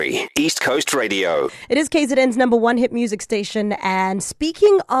Ofori, East Coast Radio. It is KZN's number one hit music station. And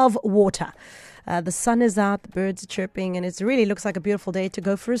speaking of water, the sun is out, the birds are chirping, and it really looks like a beautiful day to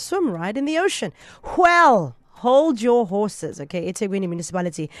go for a swim, right, in the ocean. Well, hold your horses, okay? eThekwini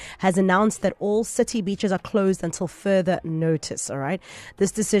Municipality has announced that all city beaches are closed until further notice, all right?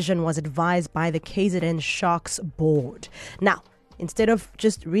 This decision was advised by the KZN Sharks Board. Now, instead of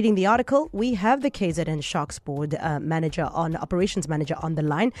just reading the article, we have the KZN Sharks Board operations manager on the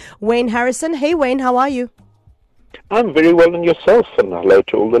line, Wayne Harrison. Hey, Wayne, how are you? I'm very well, and yourself, and hello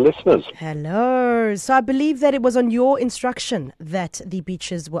to all the listeners. Hello. So I believe that it was on your instruction that the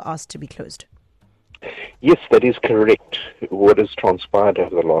beaches were asked to be closed. Yes, that is correct. What has transpired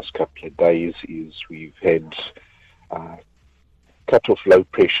over the last couple of days is we've had cut-off low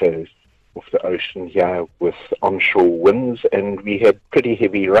pressure off the ocean here with onshore winds, and we had pretty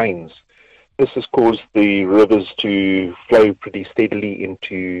heavy rains. This has caused the rivers to flow pretty steadily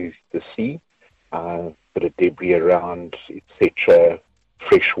into the sea. Bit of debris around, etc.,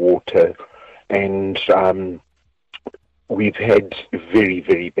 fresh water, and we've had very,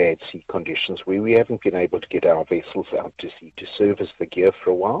 very bad sea conditions where we haven't been able to get our vessels out to sea to service the gear for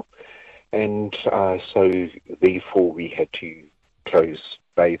a while, and so therefore we had to close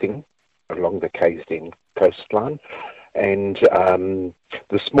bathing along the KZN coastline. And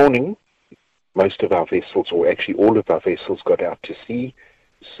this morning, most of our vessels, or actually all of our vessels, got out to sea,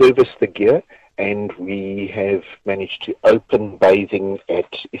 serviced the gear, and we have managed to open bathing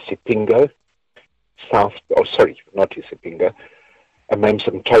at Isipingo,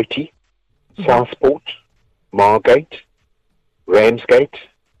 Amamsomtoti, Southport, Margate, Ramsgate,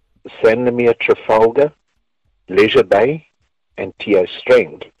 San Lemire Trafalgar, Leisure Bay, and Tio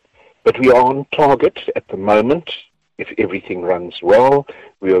Strand. But we are on target at the moment. If everything runs well,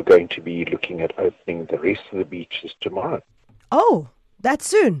 we are going to be looking at opening the rest of the beaches tomorrow. Oh, that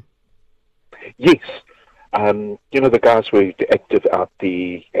soon? Yes. The guys were active out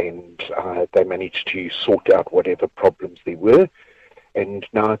there, and they managed to sort out whatever problems there were. And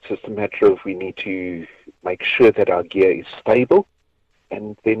now it's just a matter of we need to make sure that our gear is stable,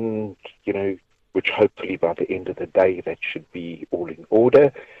 and then, which hopefully by the end of the day that should be all in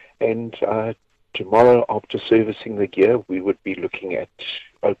order. And tomorrow, after servicing the gear, we would be looking at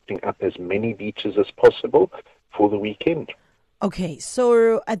opening up as many beaches as possible for the weekend. Okay,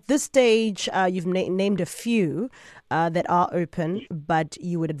 so at this stage, you've named a few that are open, but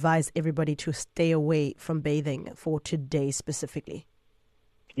you would advise everybody to stay away from bathing for today specifically.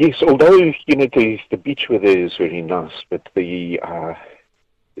 Yes, although, the beach weather is really nice, but the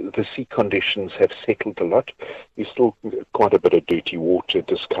sea conditions have settled a lot. There's still quite a bit of dirty water,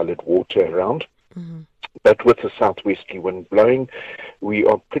 discoloured water around. Mm-hmm. But with the southwesterly wind blowing, we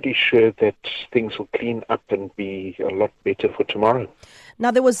are pretty sure that things will clean up and be a lot better for tomorrow.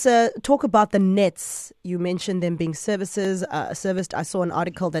 Now, there was talk about the nets. You mentioned them being serviced. I saw an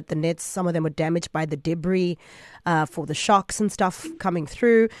article that the nets, some of them were damaged by the debris for the sharks and stuff coming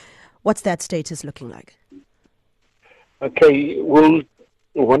through. What's that status looking like? Okay, well,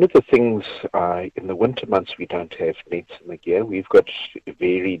 one of the things, in the winter months, we don't have nets in the gear. We've got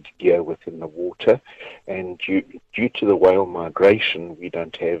varied gear within the water, and due to the whale migration, we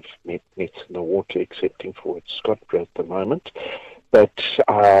don't have nets in the water, excepting for at Scotbrough at the moment. But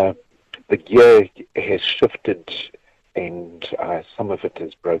the gear has shifted, and some of it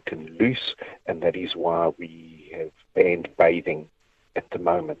has broken loose, and that is why we have banned bathing at the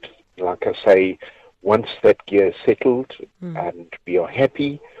moment. Like I say, once that gear is settled and we are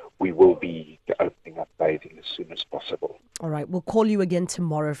happy, we will be opening up bathing as soon as possible. All right. We'll call you again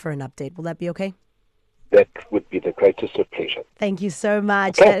tomorrow for an update. Will that be okay? That would be the greatest of pleasure. Thank you so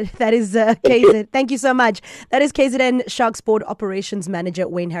much. Okay. That is KZN. Thank you so much. That is KZN Sharks Board operations manager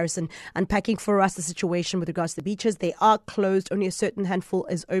Wayne Harrison unpacking for us the situation with regards to the beaches. They are closed. Only a certain handful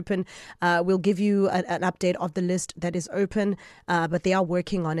is open. We'll give you an update of the list that is open, but they are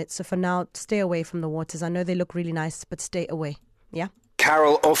working on it. So for now, stay away from the waters. I know they look really nice, but stay away. Yeah.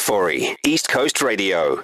 Carol Ofori, East Coast Radio.